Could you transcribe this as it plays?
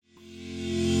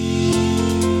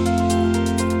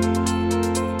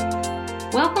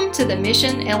Welcome to the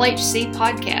Mission LHC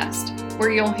podcast, where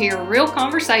you'll hear real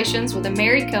conversations with a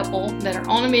married couple that are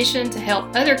on a mission to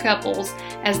help other couples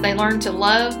as they learn to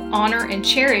love, honor, and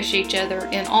cherish each other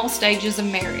in all stages of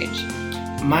marriage.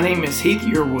 My name is Heath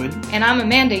Yearwood. And I'm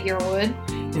Amanda Yearwood.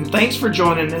 And thanks for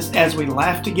joining us as we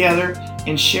laugh together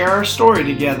and share our story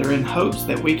together in hopes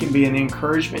that we can be an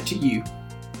encouragement to you.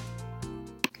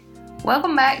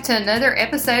 Welcome back to another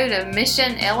episode of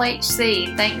Mission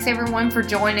LHC. Thanks everyone for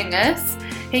joining us.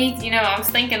 Heath, I was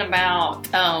thinking about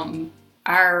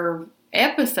our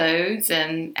episodes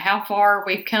and how far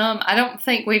we've come. I don't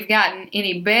think we've gotten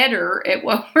any better at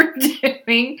what we're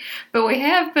doing, but we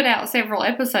have put out several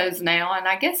episodes now, and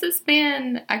I guess it's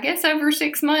been, over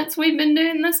 6 months we've been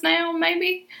doing this now,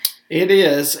 maybe? It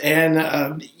is, and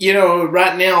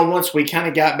right now, once we kind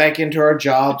of got back into our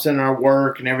jobs and our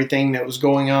work and everything that was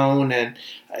going on and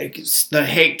the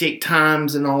hectic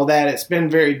times and all that, it's been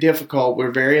very difficult.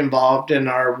 We're very involved in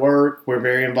our work. We're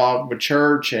very involved with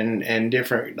church and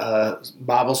different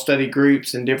Bible study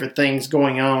groups and different things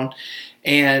going on.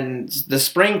 And the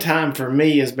springtime for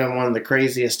me has been one of the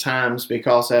craziest times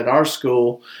because at our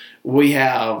school, we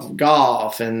have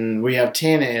golf and we have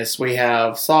tennis, we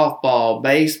have softball,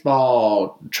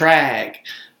 baseball, track,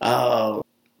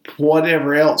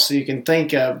 whatever else you can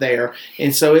think of there.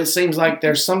 And so it seems like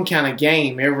there's some kind of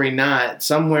game every night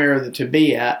somewhere to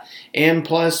be at, and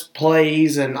plus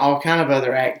plays and all kind of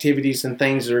other activities and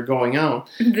things that are going on.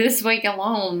 This week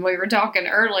alone, we were talking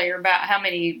earlier about how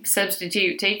many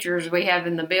substitute teachers we have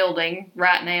in the building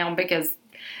right now because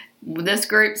this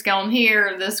group's gone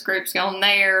here, this group's gone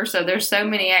there, so there's so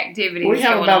many activities going on. We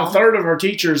have about a third of our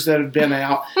teachers that have been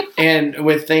out and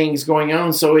with things going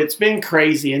on, so it's been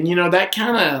crazy. And, that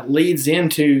kind of leads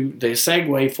into the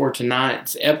segue for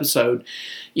tonight's episode.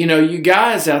 You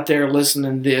guys out there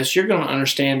listening to this, you're going to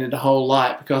understand it a whole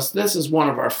lot because this is one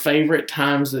of our favorite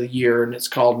times of the year, and it's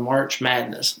called March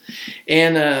Madness.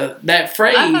 And that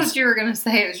phrase... I thought you were going to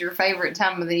say it was your favorite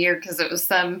time of the year because it was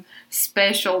some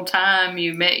special time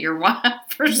you met your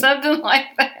wife or something like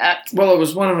that. Well, it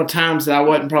was one of the times that I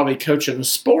wasn't probably coaching the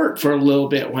sport for a little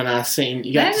bit when I seen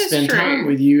you got to spend time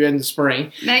with you in the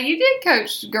spring. Now, you did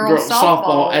coach girls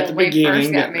softball at the beginning. When we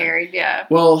first got married, yeah.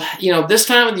 Well, this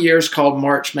time of the year is called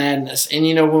March Madness. And,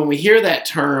 when we hear that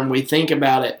term, we think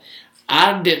about it.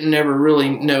 I didn't never really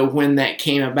know when that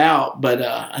came about, but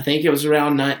I think it was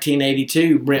around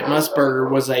 1982. Brent Musburger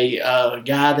was a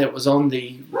guy that was on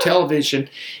the television,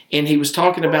 and he was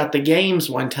talking about the games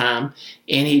one time,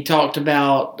 and he talked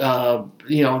about,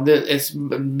 it's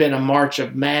been a March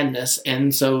of Madness,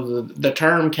 and so the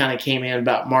term kind of came in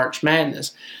about March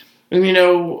Madness.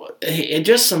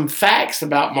 Just some facts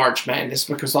about March Madness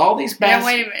because all these Now,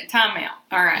 wait a minute. Time out.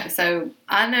 All right. So,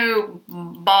 I know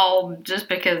ball just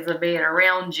because of being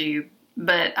around you,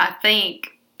 but I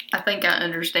think I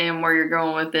understand where you're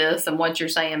going with this and what you're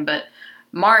saying, but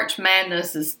March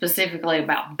Madness is specifically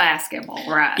about basketball,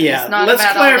 right? Yeah, it's not let's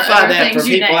about clarify that for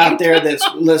people out there that that's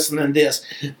listening to this.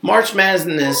 March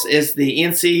Madness is the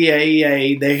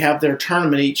NCAA. They have their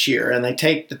tournament each year, and they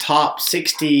take the top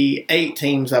 68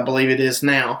 teams, I believe it is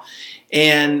now,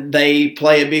 and they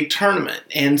play a big tournament.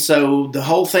 And so the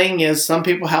whole thing is some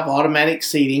people have automatic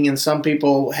seating and some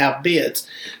people have bids.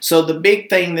 So the big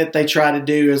thing that they try to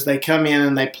do is they come in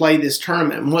and they play this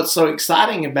tournament. And what's so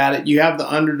exciting about it, you have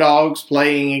the underdogs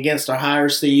playing against a higher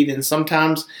seed, and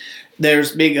sometimes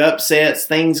there's big upsets,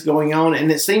 things going on,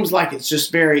 and it seems like it's just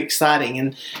very exciting.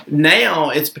 And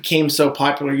now it's became so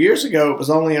popular. Years ago, it was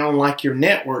only on like your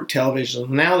network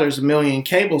television. Now there's a million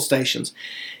cable stations.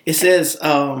 It says...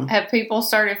 have people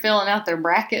started filling out their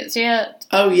brackets yet?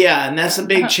 Oh, yeah, and that's a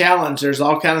big challenge. There's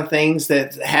all kind of things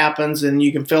that happens, and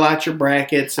you can fill out your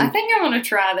brackets. And I think I'm going to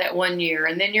try that one year,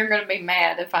 and then you're going to be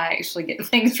mad if I actually get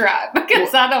things right,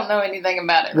 because I don't know anything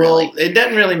about it, really. Well, it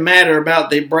doesn't really matter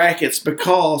about the brackets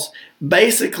because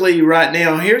basically right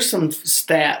now, here's some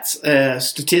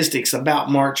statistics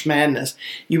about March Madness.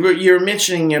 You're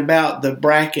mentioning about the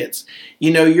brackets.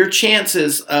 Your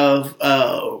chances of...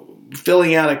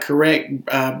 filling out a correct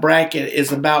bracket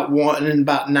is about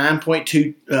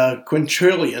 9.2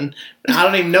 quintillion. I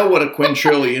don't even know what a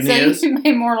quintillion is. So you'd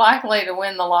be more likely to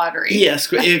win the lottery.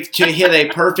 Yes, if to hit a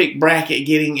perfect bracket,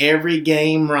 getting every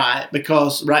game right,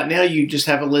 because right now you just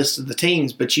have a list of the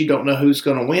teams, but you don't know who's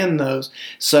going to win those.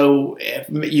 So if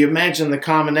you imagine the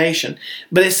combination.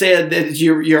 But it said that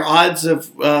your odds of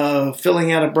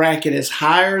filling out a bracket is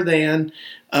higher than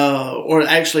or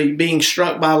actually being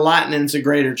struck by lightning is a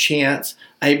greater chance.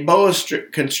 A boa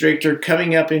constrictor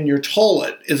coming up in your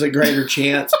toilet is a greater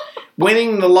chance.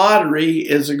 Winning the lottery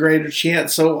is a greater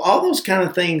chance. So all those kind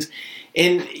of things.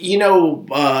 And,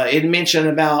 it mentioned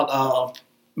about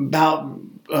about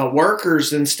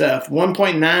workers and stuff.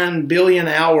 1.9 billion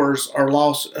hours are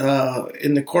lost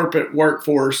in the corporate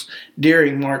workforce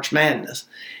during March Madness.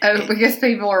 Oh, because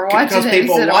people are watching it. Because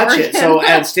people watch it. So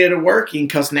instead of working,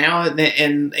 because now,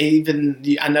 and even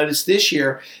I noticed this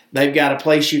year, they've got a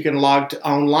place you can log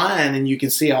online and you can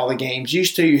see all the games.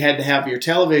 Used to, you had to have your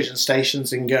television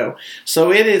stations and go.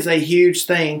 So it is a huge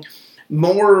thing.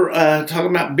 More talking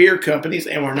about beer companies,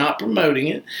 and we're not promoting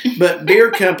it, but beer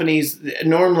companies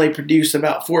normally produce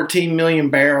about 14 million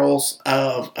barrels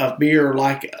of beer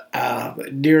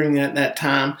during that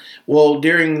time. Well,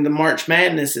 during the March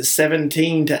Madness, it's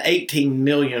 17 to 18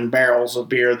 million barrels of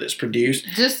beer that's produced.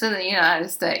 Just in the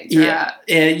United States, yeah.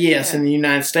 right? Yes, in the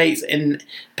United States. And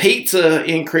pizza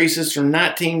increases from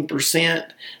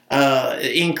 19%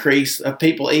 increase of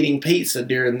people eating pizza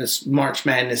during this March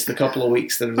Madness, the couple of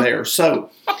weeks that are there. So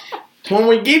when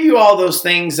we give you all those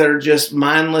things that are just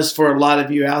mindless for a lot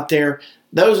of you out there,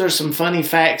 those are some funny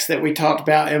facts that we talked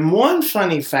about. And one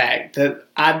funny fact that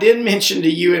I did mention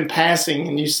to you in passing,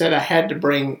 and you said I had to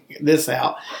bring this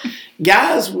out.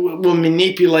 Guys will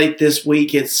manipulate this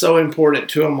week. It's so important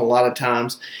to them a lot of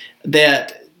times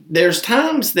that there's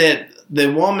times that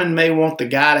the woman may want the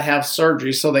guy to have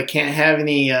surgery so they can't have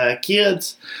any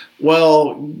kids.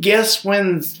 Well, guess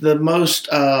when's the most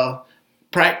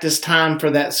practice time for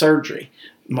that surgery?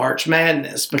 March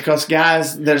Madness. Because,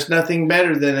 guys, there's nothing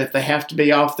better than if they have to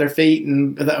be off their feet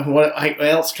and what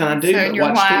else can I do so but your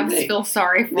watch wives TV? feel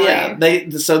sorry for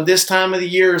you. So this time of the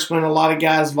year is when a lot of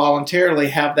guys voluntarily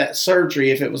have that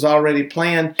surgery. If it was already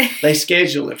planned, they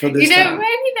schedule it for this time.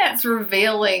 Maybe that's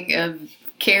revealing of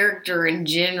character in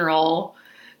general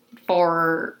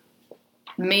for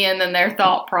men and their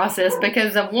thought process,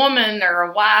 because a woman or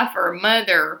a wife or a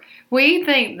mother, we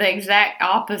think the exact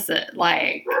opposite.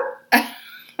 Like,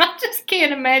 I just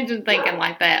can't imagine thinking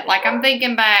like that. Like, I'm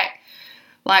thinking back,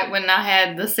 like when I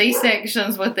had the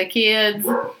C-sections with the kids,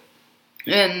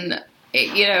 and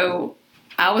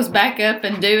I was back up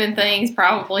and doing things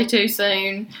probably too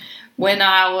soon. When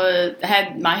I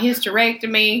had my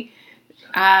hysterectomy,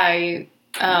 I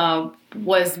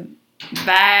was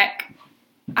back.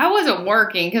 I wasn't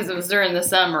working because it was during the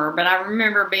summer, but I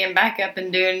remember being back up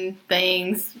and doing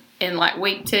things in like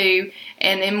week 2.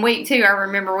 And in week 2, I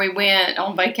remember we went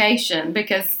on vacation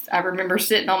because I remember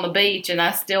sitting on the beach and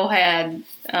I still had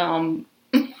a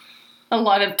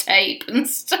lot of tape and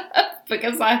stuff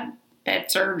because I had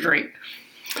surgery.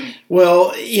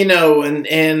 Well,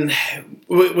 and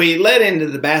we led into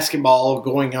the basketball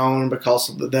going on because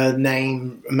of the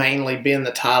name mainly being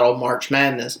the title, March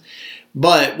Madness.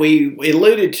 But we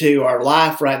alluded to our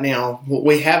life right now.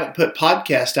 We haven't put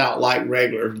podcasts out like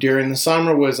regular. During the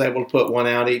summer, we was able to put one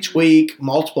out each week,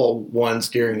 multiple ones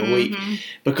during the week,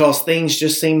 because things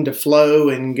just seem to flow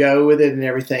and go with it and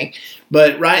everything.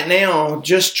 But right now,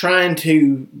 just trying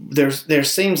to, there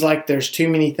seems like there's too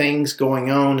many things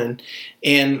going on,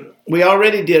 and we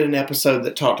already did an episode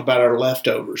that talked about our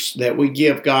leftovers, that we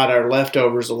give God our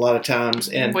leftovers a lot of times.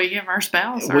 And we give our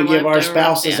spouse our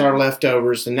spouses our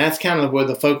leftovers. And that's kind of where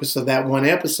the focus of that one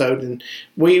episode. And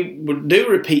we do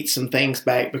repeat some things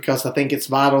back because I think it's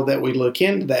vital that we look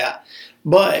into that.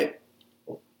 But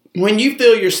when you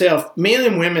feel yourself, men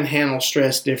and women handle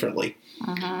stress differently.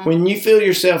 When you feel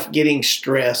yourself getting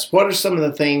stressed, what are some of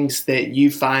the things that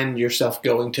you find yourself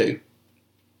going to?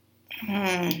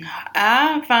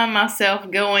 I find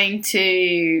myself going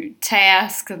to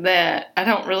tasks that I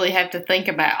don't really have to think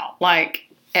about. Like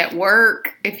at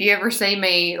work, if you ever see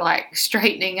me like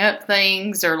straightening up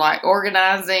things or like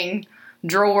organizing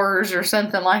drawers or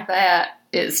something like that,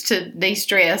 it's to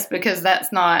de-stress because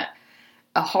that's not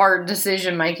a hard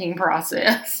decision-making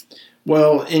process.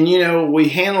 Well, and we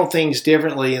handle things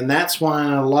differently, and that's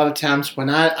why a lot of times when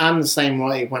I'm the same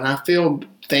way. When I feel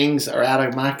things are out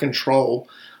of my control,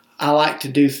 I like to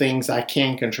do things I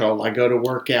can control. I go to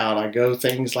work out. I go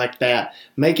things like that.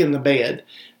 Making the bed.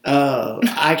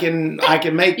 I can make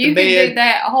the bed. You can do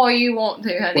that all you want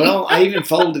to, honey. Well, I even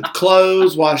folded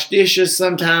clothes, wash dishes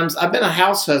sometimes. I've been a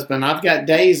house husband. I've got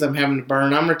days I'm having to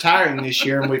burn. I'm retiring this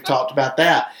year, and we've talked about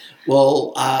that.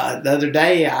 Well, the other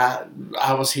day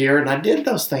I was here and I did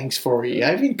those things for you.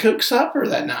 I even cooked supper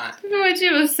that night. Which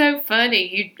it was so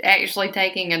funny. You actually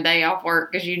taking a day off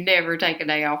work because you never take a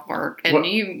day off work, and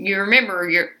you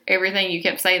remember everything you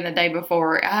kept saying the day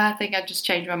before. I think I just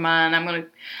changed my mind. I'm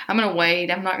gonna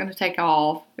wait. I'm not gonna take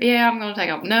off. Yeah, I'm gonna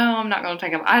take off. No, I'm not gonna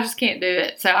take off. I just can't do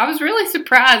it. So I was really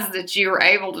surprised that you were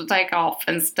able to take off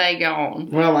and stay gone.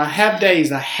 Well, I have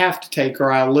days I have to take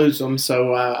or I'll lose them.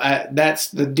 So that's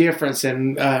the difference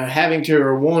in having to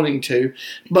or wanting to.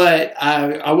 But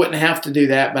I wouldn't have to do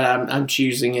that, but I'm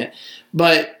choosing it.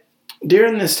 But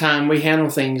during this time, we handle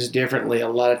things differently a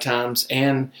lot of times.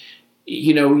 And,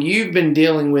 you know, you've been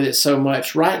dealing with it so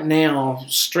much. Right now,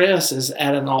 stress is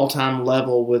at an all-time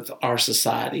level with our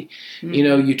society. Mm-hmm. You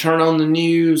know, you turn on the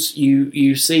news,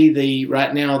 you see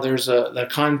right now there's the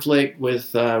conflict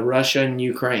with Russia and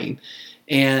Ukraine.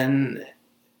 And,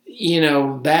 you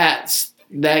know, that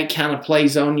kind of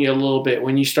plays on you a little bit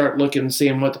when you start looking and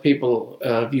seeing what the people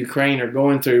of Ukraine are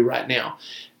going through right now.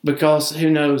 Because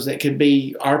who knows, that could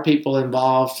be our people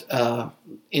involved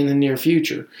in the near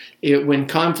future. When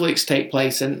conflicts take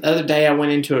place. And the other day I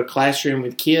went into a classroom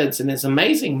with kids, and it's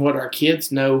amazing what our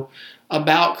kids know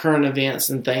about current events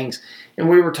and things. And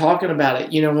we were talking about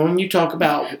it. You know, when you talk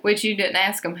about... Which you didn't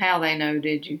ask them how they know,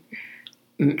 did you?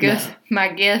 Because my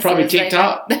guess probably is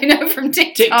TikTok. They know from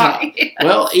TikTok. Yes.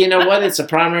 Well, you know what? It's a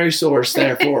primary source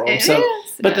there for them. So,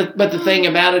 but the thing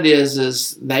about it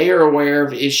is they are aware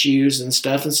of issues and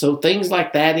stuff, and so things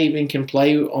like that even can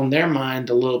play on their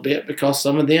mind a little bit, because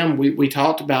some of them we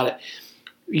talked about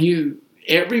it.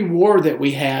 Every war that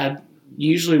we had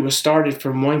usually was started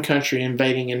from one country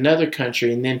invading another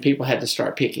country, and then people had to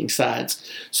start picking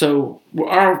sides. So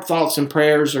our thoughts and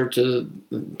prayers are to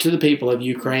the people of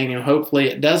Ukraine, and hopefully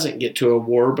it doesn't get to a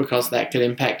war, because that could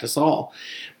impact us all.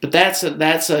 But that's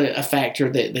a factor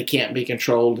that can't be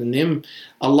controlled. And then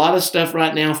a lot of stuff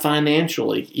right now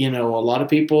financially, you know, a lot of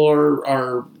people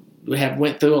have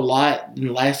went through a lot in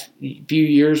the last few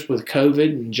years with COVID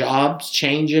and jobs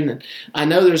changing. And I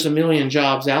know there's a million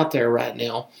jobs out there right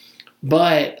now.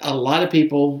 But a lot of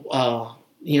people,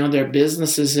 you know, their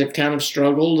businesses have kind of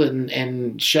struggled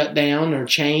and shut down or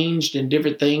changed and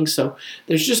different things. So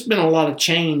there's just been a lot of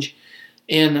change.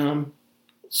 And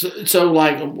so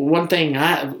like one thing,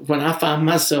 when I find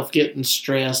myself getting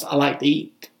stressed, I like to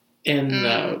eat.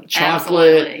 And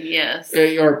chocolate, yes,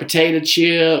 or potato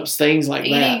chips, things like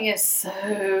that. Eating is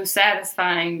so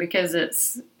satisfying because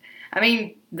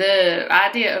the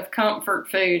idea of comfort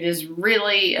food is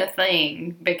really a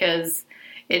thing, because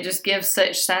it just gives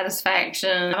such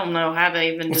satisfaction. I don't know how to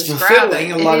even describe it. It's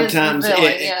fulfilling a lot of times.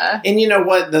 Yeah. And you know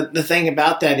what? The thing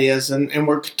about that is, and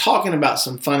we're talking about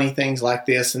some funny things like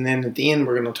this, and then at the end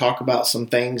we're going to talk about some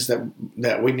things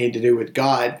that we need to do with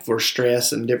God for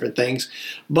stress and different things.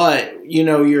 But, you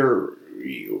know,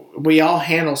 we all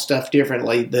handle stuff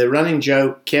differently. The running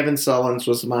joke, Kevin Sullins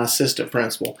was my assistant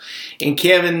principal. And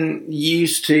Kevin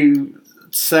used to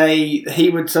say he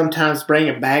would sometimes bring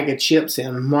a bag of chips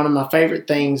in. One of my favorite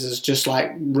things is just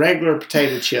like regular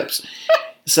potato chips.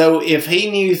 So if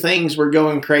he knew things were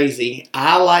going crazy,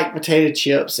 I like potato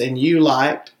chips and you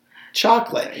liked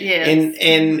chocolate. Yes.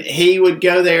 And he would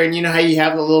go there, and you know how you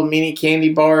have the little mini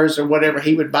candy bars or whatever,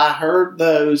 he would buy her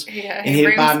those, yeah, and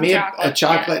he'd buy me a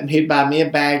chocolate, and he'd buy me a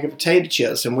bag of potato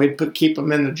chips, and we'd keep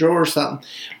them in the drawer or something.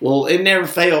 Well, it never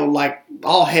failed. Like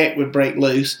all heck would break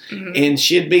loose, and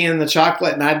she'd be in the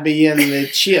chocolate and I'd be in the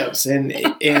chips, and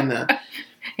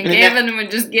Kevin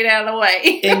would just get out of the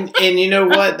way. and you know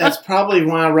what? That's probably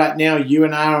why right now you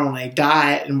and I are on a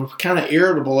diet, and we're kind of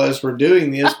irritable as we're doing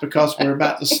this, because we're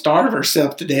about to starve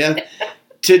ourselves to death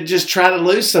to just try to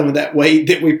lose some of that weight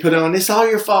that we put on. It's all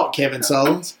your fault, Kevin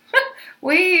Sullins.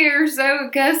 We are so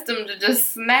accustomed to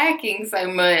just snacking so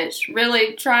much,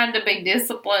 really trying to be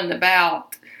disciplined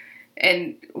about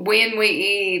and when we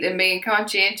eat and being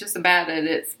conscientious about it.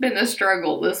 It's been a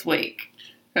struggle this week.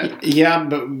 Yeah,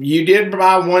 but you did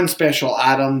buy one special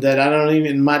item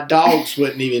that my dogs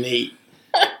wouldn't even eat.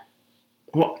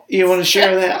 Well, you want to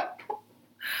share that?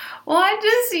 Well, I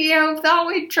just, thought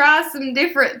we'd try some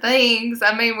different things.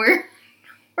 I mean, we're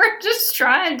just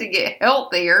trying to get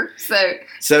healthier. So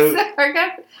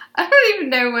I don't even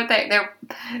know what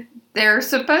they're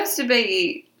supposed to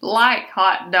be like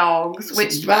hot dogs,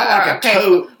 which like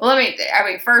Well,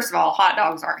 first of all, hot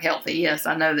dogs aren't healthy. Yes,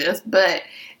 I know this, but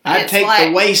I'd take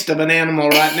the waist of an animal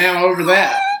right now over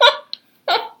that.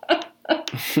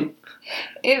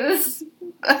 It was...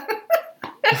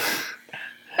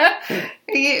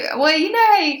 Well, you know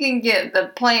how you can get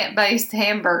the plant-based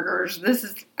hamburgers? This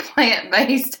is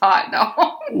plant-based hot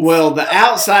dogs. Well, the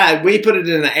outside, we put it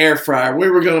in an air fryer. We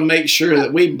were going to make sure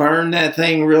that we burned that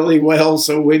thing really well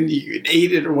so when you could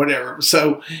eat it or whatever.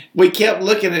 So we kept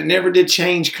looking. It never did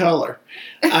change color.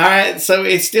 All right, so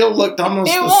it still looked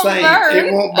almost the same. Burn.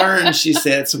 It won't burn, she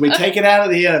said. So we take it out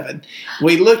of the oven.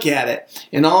 We look at it,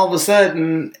 and all of a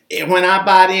sudden, when I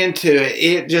bite into it,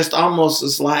 it just almost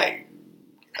is like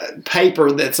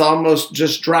paper that's almost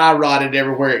just dry rotted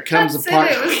everywhere. It comes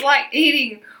apart. It was like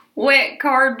eating wet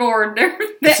cardboard. And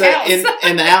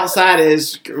the outside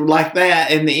is like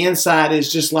that, and the inside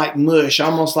is just like mush,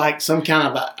 almost like some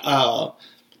kind of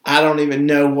I don't even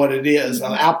know what it is,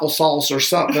 applesauce or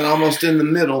something almost in the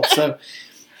middle. So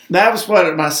that was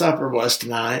what my supper was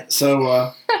tonight.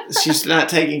 So she's not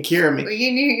taking care of me. Well,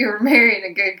 you knew you were marrying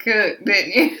a good cook,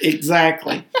 didn't you?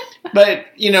 Exactly. But,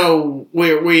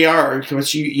 we are,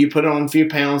 because you put on a few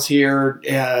pounds here,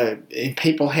 and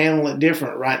people handle it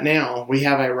different right now. We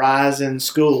have a rise in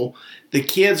school. The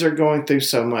kids are going through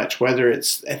so much, whether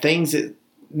it's things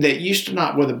that used to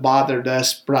not would have bothered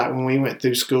us right when we went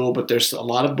through school, but there's a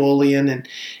lot of bullying.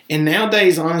 And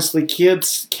nowadays, honestly,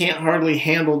 kids can't hardly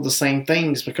handle the same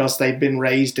things because they've been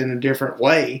raised in a different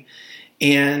way.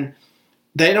 And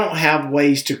they don't have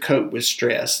ways to cope with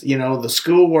stress. The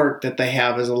schoolwork that they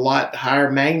have is a lot higher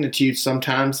magnitude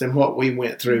sometimes than what we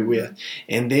went through with.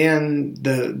 And then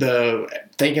the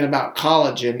thinking about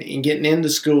college and getting into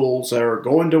schools or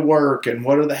going to work and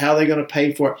how are they going to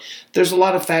pay for it. There's a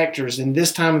lot of factors. And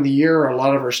this time of the year, a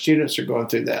lot of our students are going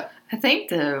through that. I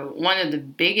think one of the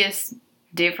biggest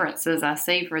differences I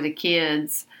see for the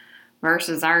kids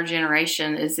versus our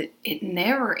generation is it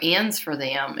never ends for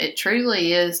them. It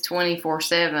truly is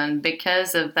 24/7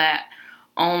 because of that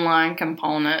online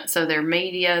component. So their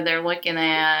media they're looking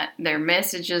at, their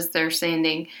messages they're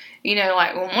sending.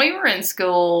 Like when we were in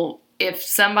school, if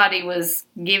somebody was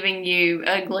giving you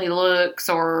ugly looks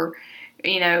or,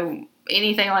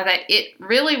 anything like that, it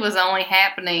really was only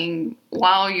happening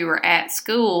while you were at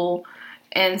school.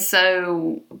 And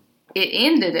so it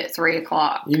ended at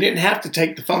 3:00. You didn't have to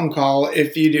take the phone call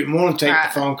if you didn't want to take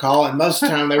the phone call, and most of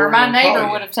the time they were. Or my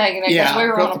neighbor would have taken it because we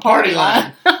were on a party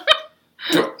line.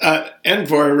 And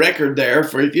for a record there,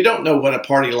 if you don't know what a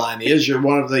party line is, you're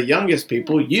one of the youngest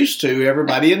people. Used to,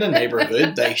 everybody in the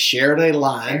neighborhood, they shared a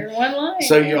line. One line.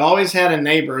 So you always had a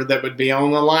neighbor that would be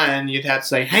on the line. You'd have to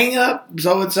say, hang up,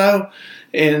 so-and-so,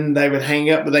 and they would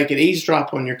hang up, but they could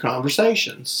eavesdrop on your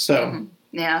conversations. So. Mm-hmm.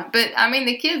 Yeah, but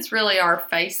the kids really are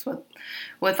faced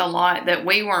with a lot that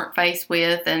we weren't faced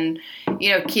with, and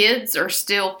kids are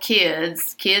still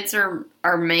kids. Kids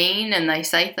are mean and they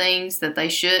say things that they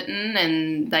shouldn't,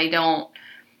 and I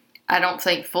don't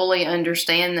think fully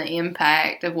understand the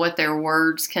impact of what their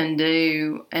words can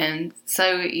do. And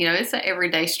so, it's an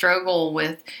everyday struggle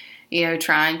with,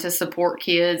 trying to support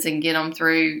kids and get them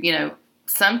through.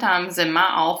 Sometimes in my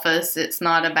office, it's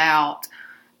not about,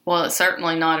 well, it's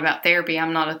certainly not about therapy.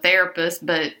 I'm not a therapist,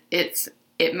 but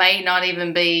it may not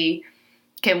even be,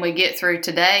 can we get through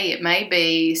today? It may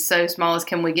be so small as,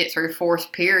 can we get through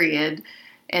fourth period,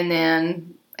 and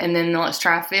then let's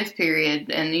try fifth period.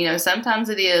 And sometimes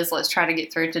it is, let's try to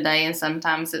get through today, and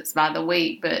sometimes it's by the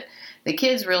week. But the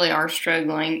kids really are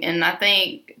struggling, and I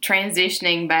think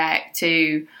transitioning back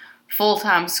to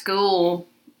full-time school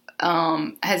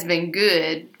has been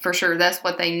good for sure. That's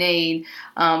what they need.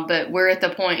 But we're at the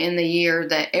point in the year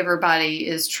that everybody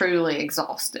is truly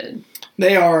exhausted.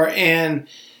 They are. And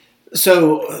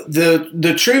so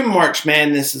the true March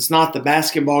Madness is not the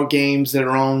basketball games that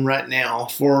are on right now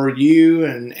for you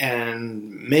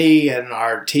and me and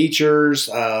our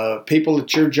teachers, people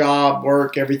at your job,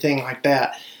 work, everything like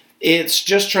that. It's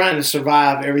just trying to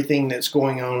survive everything that's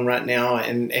going on right now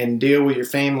and deal with your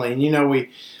family. And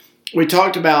we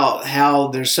talked about how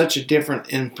there's such a different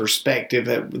in perspective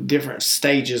at different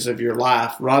stages of your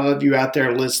life. A lot of you out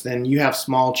there listening, you have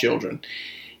small children.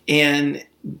 And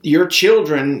your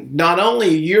children, not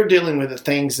only you're dealing with the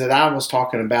things that I was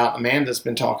talking about, Amanda's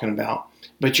been talking about,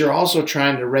 but you're also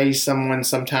trying to raise someone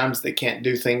sometimes that can't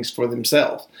do things for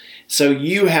themselves. So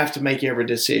you have to make every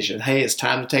decision. Hey, it's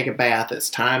time to take a bath. It's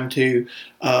time to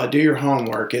do your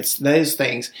homework. It's those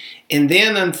things. And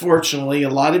then, unfortunately, a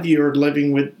lot of you are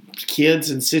living with kids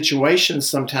in situations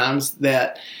sometimes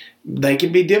that they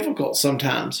can be difficult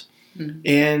sometimes. Mm-hmm.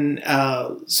 And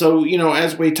so,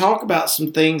 as we talk about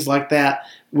some things like that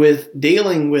with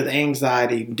dealing with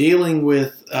anxiety, dealing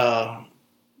with,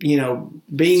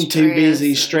 being too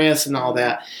busy, stress and all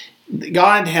that,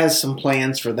 God has some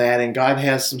plans for that, and God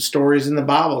has some stories in the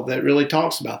Bible that really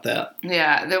talks about that.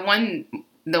 Yeah, the one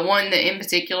that in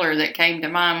particular that came to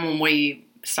mind when we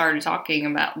started talking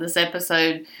about this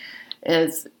episode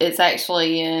is it's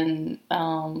actually in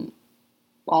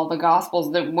all the Gospels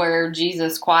where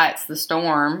Jesus quiets the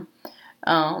storm.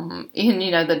 And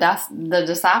the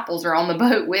disciples are on the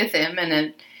boat with him,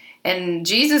 and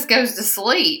Jesus goes to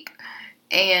sleep.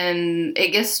 And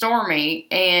it gets stormy,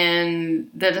 and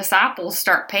the disciples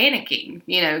start panicking,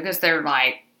 because they're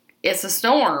like, it's a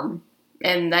storm,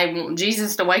 and they want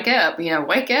Jesus to wake up,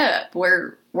 wake up,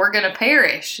 we're going to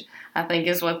perish, I think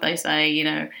is what they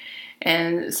say,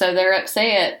 and so they're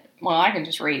upset. Well, I can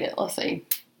just read it. Let's see.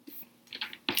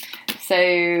 It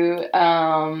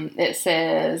So it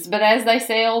says, but as they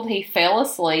sailed, he fell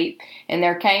asleep, and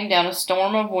there came down a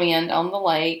storm of wind on the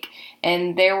lake,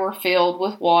 and they were filled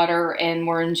with water and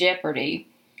were in jeopardy.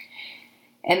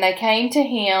 And they came to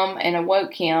him and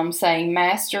awoke him, saying,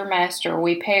 Master, Master,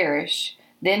 we perish.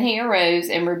 Then he arose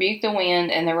and rebuked the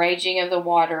wind and the raging of the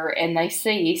water, and they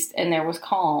ceased, and there was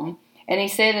calm. And he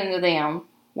said unto them,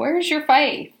 Where is your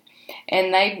faith?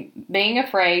 And they, being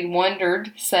afraid,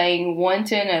 wondered, saying one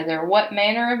to another, What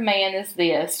manner of man is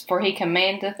this? For he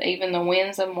commandeth even the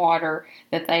winds and water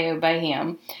that they obey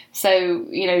him. So,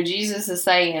 Jesus is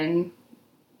saying,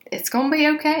 it's going to be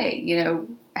okay.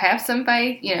 Have some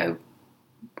faith,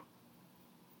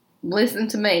 listen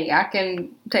to me. I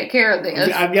can take care of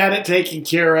this. I've got it taken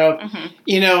care of.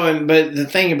 Mm-hmm. But the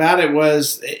thing about it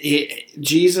was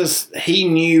Jesus, he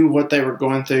knew what they were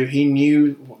going through. He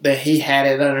knew that he had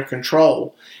it under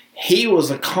control. He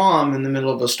was a calm in the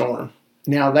middle of a storm.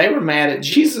 Now, they were mad at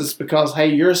Jesus because,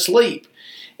 hey, you're asleep.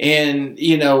 And,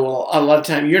 a lot of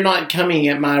time you're not coming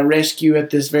at my rescue at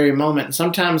this very moment. And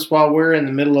sometimes while we're in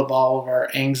the middle of all of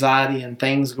our anxiety and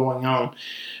things going on,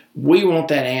 we want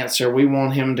that answer. We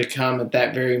want him to come at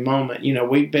that very moment.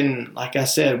 We've been, like I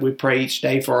said, we pray each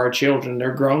day for our children.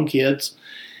 They're grown kids.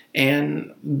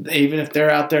 And even if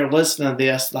they're out there listening to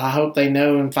this, I hope they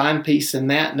know and find peace in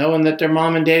that, knowing that their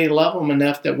mom and daddy love them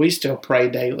enough that we still pray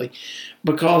daily.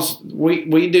 Because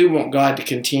we do want God to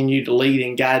continue to lead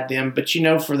and guide them. But,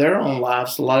 for their own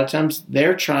lives, a lot of times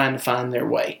they're trying to find their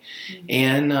way. Mm-hmm.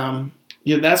 And,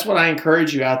 that's what I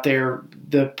encourage you out there.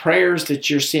 The prayers that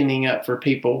you're sending up for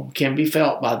people can be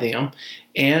felt by them,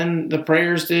 and the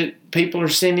prayers that people are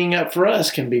sending up for us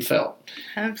can be felt.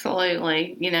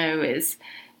 Absolutely. It's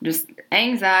just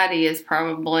anxiety is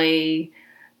probably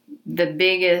the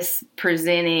biggest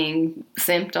presenting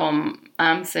symptom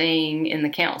I'm seeing in the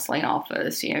counseling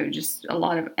office. Just a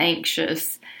lot of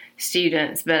anxious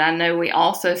students, but I know we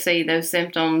also see those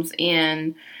symptoms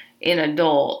in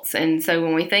adults. And so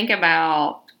when we think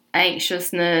about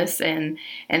anxiousness and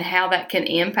how that can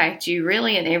impact you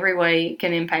really in every way, it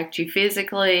can impact you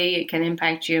physically, it can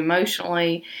impact you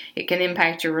emotionally, it can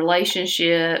impact your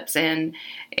relationships and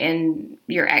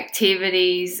your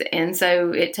activities, and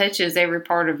so it touches every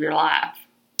part of your life.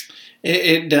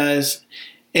 It does.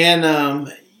 And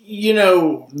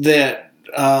that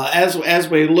as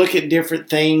we look at different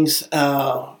things,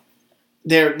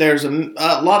 there's a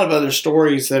lot of other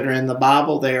stories that are in the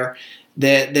Bible there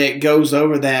that goes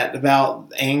over that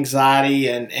about anxiety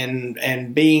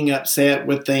and being upset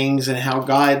with things, and how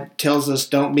God tells us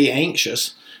don't be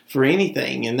anxious for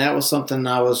anything. And that was something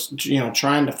I was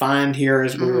trying to find here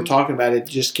as we were talking about it.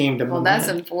 Just came to my mind. That's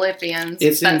in Philippians.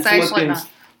 That's in Philippians.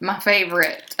 Actually my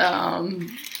favorite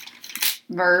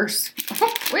verse.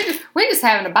 We're just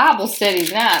having a Bible study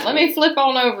tonight. Let me flip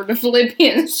on over to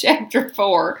Philippians chapter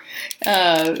 4.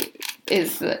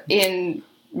 Is in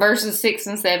verses 6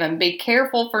 and 7. Be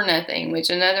careful for nothing, which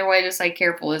another way to say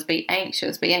careful is be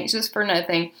anxious. Be anxious for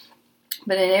nothing,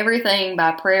 but in everything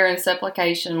by prayer and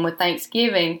supplication with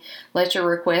thanksgiving, let your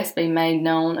requests be made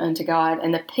known unto God.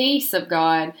 And the peace of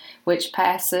God, which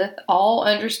passeth all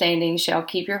understanding, shall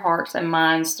keep your hearts and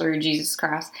minds through Jesus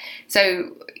Christ.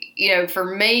 So, for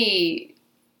me,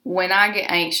 when I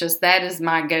get anxious, that is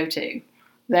my go-to.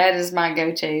 That is my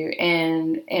go-to.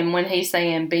 And when he's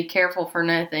saying, be careful for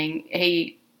nothing,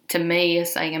 he, to me,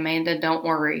 is saying, Amanda, don't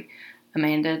worry.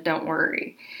 Amanda, don't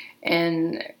worry.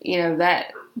 And,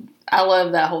 that, I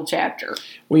love that whole chapter.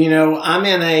 Well, I'm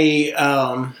in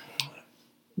a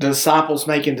Disciples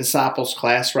Making Disciples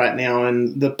class right now,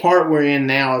 and the part we're in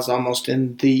now is almost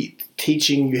in the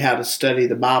teaching you how to study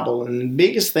the Bible. And the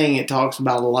biggest thing it talks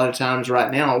about a lot of times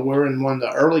right now, we're in one of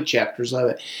the early chapters of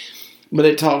it, but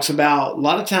it talks about a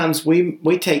lot of times we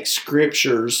take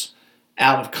scriptures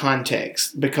out of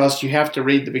context, because you have to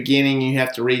read the beginning, you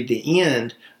have to read the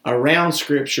end around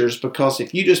scriptures, because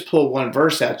if you just pull one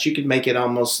verse out, you could make it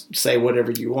almost say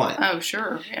whatever you want. Oh,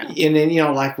 sure. Yeah. And then,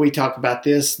 like we talk about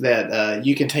this, that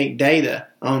you can take data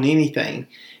on anything.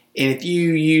 And if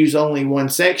you use only one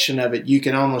section of it, you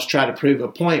can almost try to prove a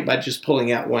point by just pulling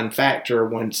out one factor or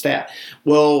one stat.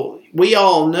 Well, we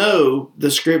all know the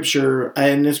scripture,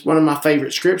 and it's one of my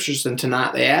favorite scriptures, and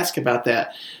tonight they ask about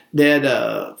that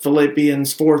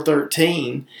Philippians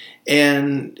 4:13.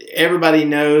 And everybody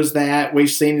knows that. We've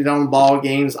seen it on ball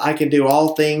games. I can do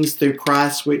all things through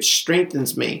Christ, which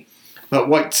strengthens me. But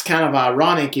what's kind of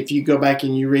ironic, if you go back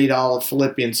and you read all of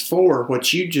Philippians 4,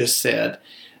 what you just said,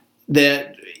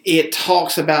 that it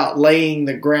talks about laying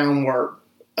the groundwork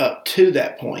up to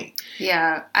that point.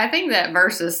 Yeah, I think that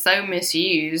verse is so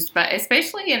misused, but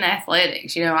especially in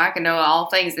athletics. I can know all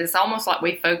things. It's almost like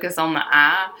we focus on the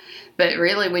eye, but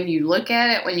really when you look at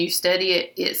it, when you study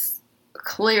it, it's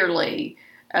clearly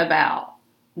about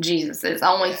Jesus. It's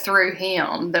only through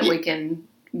him that we can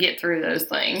get through those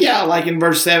things. Yeah, like in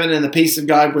verse 7, and the peace of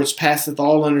God which passeth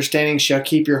all understanding shall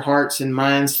keep your hearts and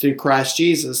minds through Christ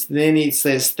Jesus. Then it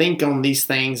says, think on these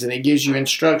things, and it gives you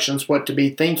instructions what to be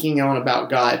thinking on about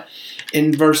God.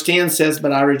 In verse 10 says,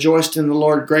 but I rejoiced in the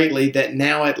Lord greatly that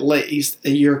now at least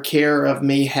your care of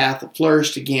me hath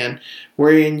flourished again,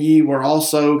 wherein ye were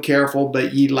also careful,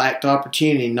 but ye lacked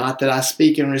opportunity. Not that I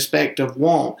speak in respect of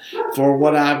want, for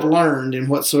what I've learned in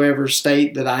whatsoever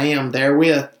state that I am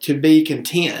therewith to be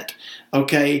content.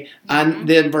 Okay,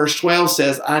 then verse 12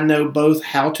 says, I know both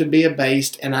how to be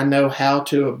abased and I know how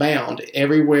to abound.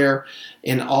 Everywhere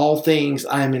in all things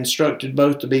I am instructed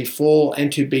both to be full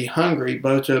and to be hungry,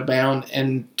 both to abound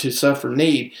and to suffer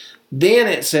need. Then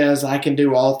it says, I can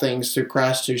do all things through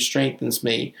Christ who strengthens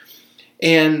me.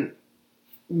 And,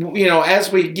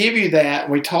 as we give you that,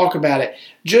 we talk about it,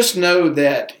 just know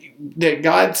that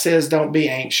God says don't be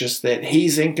anxious, that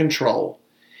he's in control.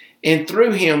 And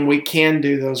through him, we can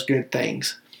do those good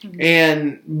things.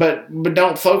 Mm-hmm. But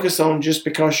don't focus on just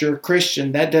because you're a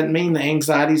Christian. That doesn't mean the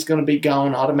anxiety is going to be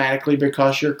gone automatically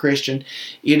because you're a Christian.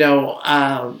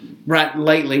 Right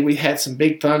lately we had some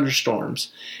big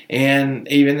thunderstorms, and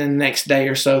even in the next day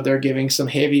or so, they're giving some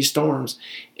heavy storms.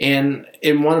 And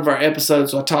in one of our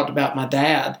episodes, I talked about my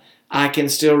dad. I can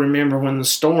still remember when the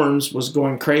storms was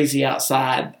going crazy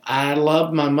outside. I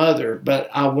loved my mother, but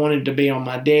I wanted to be on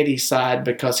my daddy's side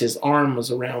because his arm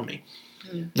was around me.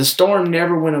 Mm. The storm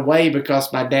never went away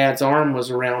because my dad's arm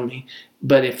was around me,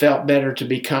 but it felt better to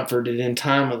be comforted in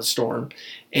time of the storm.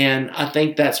 And I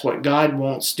think that's what God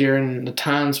wants during the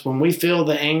times when we feel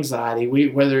the anxiety,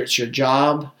 whether it's your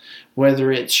job, whether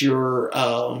it's your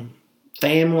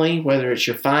family, whether it's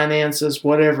your finances,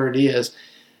 whatever it is.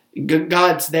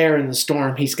 God's there in the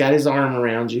storm. He's got his arm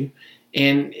around you.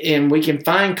 And we can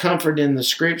find comfort in the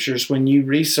scriptures when you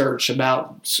research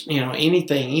about,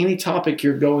 anything, any topic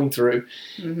you're going through.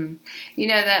 Mm-hmm.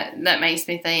 That makes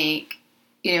me think,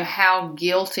 how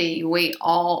guilty we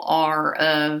all are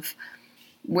of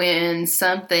when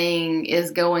something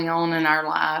is going on in our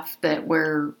life that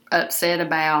we're upset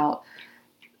about.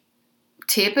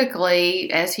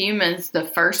 Typically, as humans, the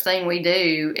first thing we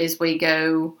do is we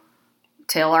go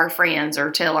tell our friends or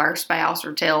tell our spouse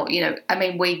or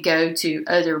we go to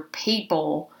other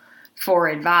people for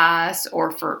advice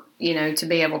or for, to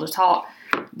be able to talk.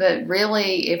 But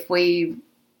really, if we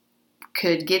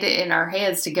could get it in our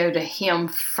heads to go to him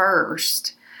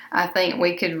first, I think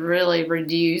we could really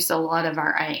reduce a lot of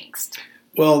our angst.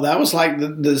 Well, that was like the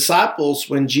disciples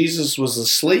when Jesus was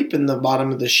asleep in the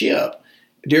bottom of the ship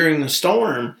during the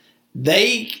storm.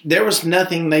 There was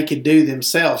nothing they could do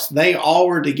themselves. They all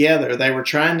were together. They were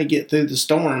trying to get through the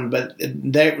storm, but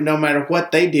no matter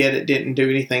what they did, it didn't do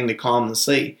anything to calm the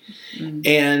sea. Mm-hmm.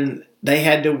 And they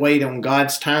had to wait on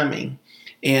God's timing.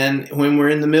 And when we're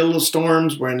in the middle of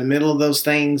storms, we're in the middle of those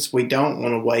things, we don't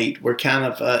want to wait. We're kind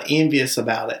of envious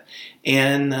about it.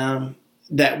 And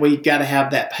that we've got to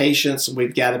have that patience.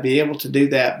 We've got to be able to do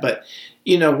that. But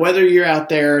whether you're out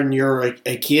there and you're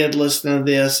a kid listening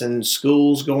to this and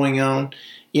school's going on,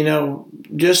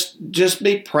 just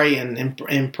be praying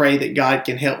and pray that God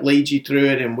can help lead you through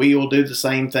it, and we will do the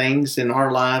same things in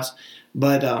our lives.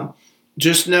 But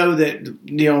just know that,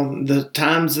 the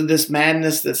times of this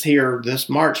madness that's here, this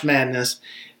March Madness,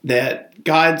 that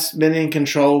God's been in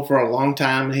control for a long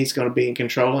time, and he's going to be in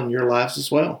control in your lives as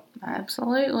well.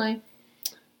 Absolutely.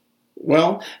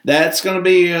 Well, that's going to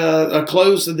be a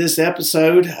close of this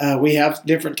episode. We have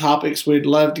different topics we'd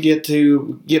love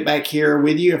to get back here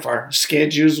with you if our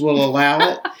schedules will allow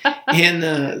it. And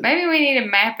maybe we need to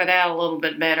map it out a little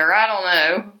bit better. I don't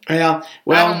know. Yeah,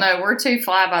 well, I don't know. We're too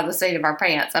fly by the seat of our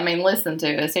pants. Listen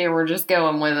to us here. We're just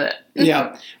going with it.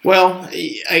 Yeah. Well,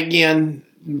 again,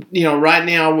 right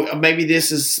now, maybe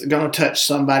this is going to touch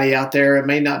somebody out there. It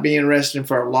may not be interesting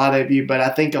for a lot of you, but I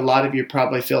think a lot of you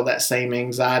probably feel that same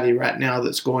anxiety right now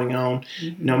that's going on,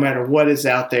 mm-hmm. no matter what is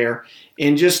out there.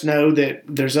 And just know that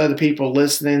there's other people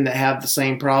listening that have the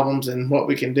same problems, and what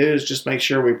we can do is just make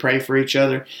sure we pray for each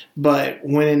other. But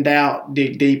when in doubt,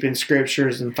 dig deep in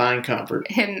scriptures and find comfort.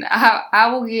 And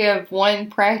I will give one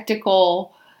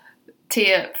practical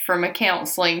tip from a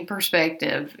counseling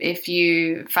perspective. If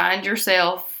you find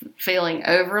yourself feeling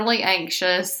overly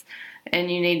anxious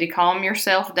and you need to calm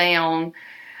yourself down,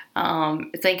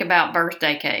 think about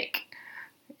birthday cake.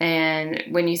 And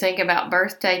when you think about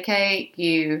birthday cake,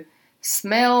 you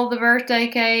smell the birthday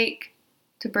cake,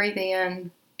 to breathe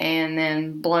in, and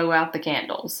then blow out the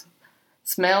candles.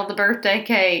 Smell the birthday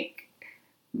cake,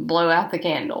 blow out the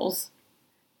candles.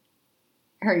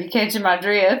 Are you catching my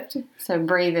drift? So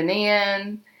breathing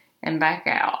in and back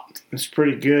out. It's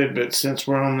pretty good, but since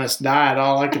we're on this diet,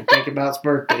 all I can think about is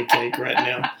birthday cake right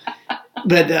now.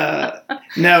 But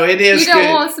no, it is good. You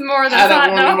don't want some more of those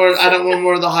hot dogs? I don't want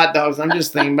more of the hot dogs. I'm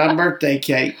just thinking about birthday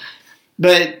cake.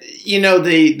 But,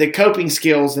 the coping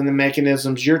skills and the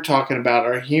mechanisms you're talking about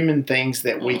are human things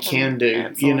that we can do.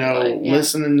 Absolutely, yeah.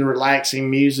 Listening to relaxing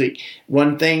music.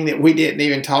 One thing that we didn't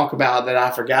even talk about that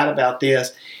I forgot about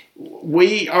this,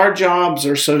 our jobs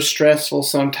are so stressful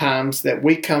sometimes that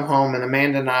we come home and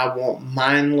Amanda and I want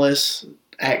mindless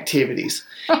activities.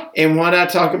 And what I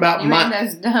talk about, you mean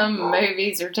those dumb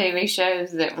movies or TV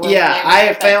shows that?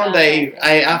 I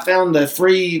found a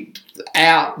free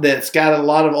app that's got a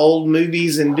lot of old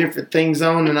movies and different things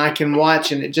on, and I can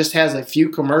watch, and it just has a few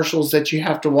commercials that you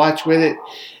have to watch with it.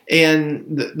 And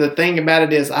the thing about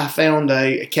it is, I found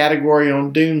a category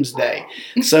on Doomsday.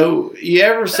 So you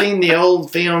ever seen the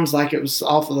old films, like it was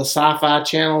off of the sci-fi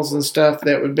channels and stuff,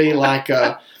 that would be like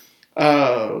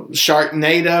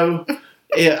Sharknado?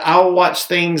 I'll watch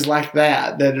things like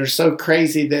that are so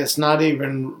crazy that it's not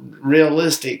even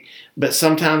realistic. But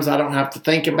sometimes I don't have to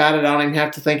think about it. I don't even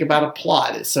have to think about a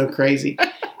plot. It's so crazy.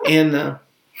 And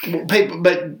people,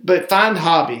 but find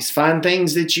hobbies, find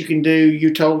things that you can do.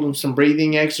 You told them some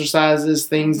breathing exercises,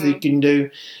 things that you can do.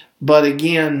 But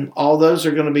again, all those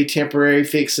are going to be temporary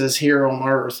fixes here on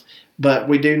Earth. But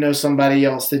we do know somebody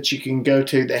else that you can go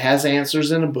to that has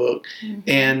answers in a book.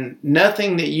 And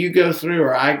nothing that you go through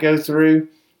or I go through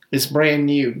is brand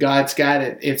new. God's got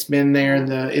it. It's been there.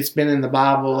 It's been in the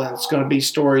Bible, and it's going to be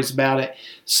stories about it.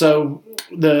 So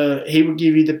He will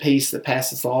give you the peace that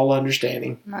passes all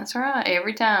understanding. That's right.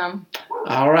 Every time.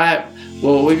 All right.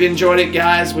 Well, we've enjoyed it,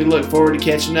 guys. We look forward to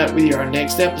catching up with you on our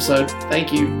next episode.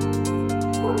 Thank you.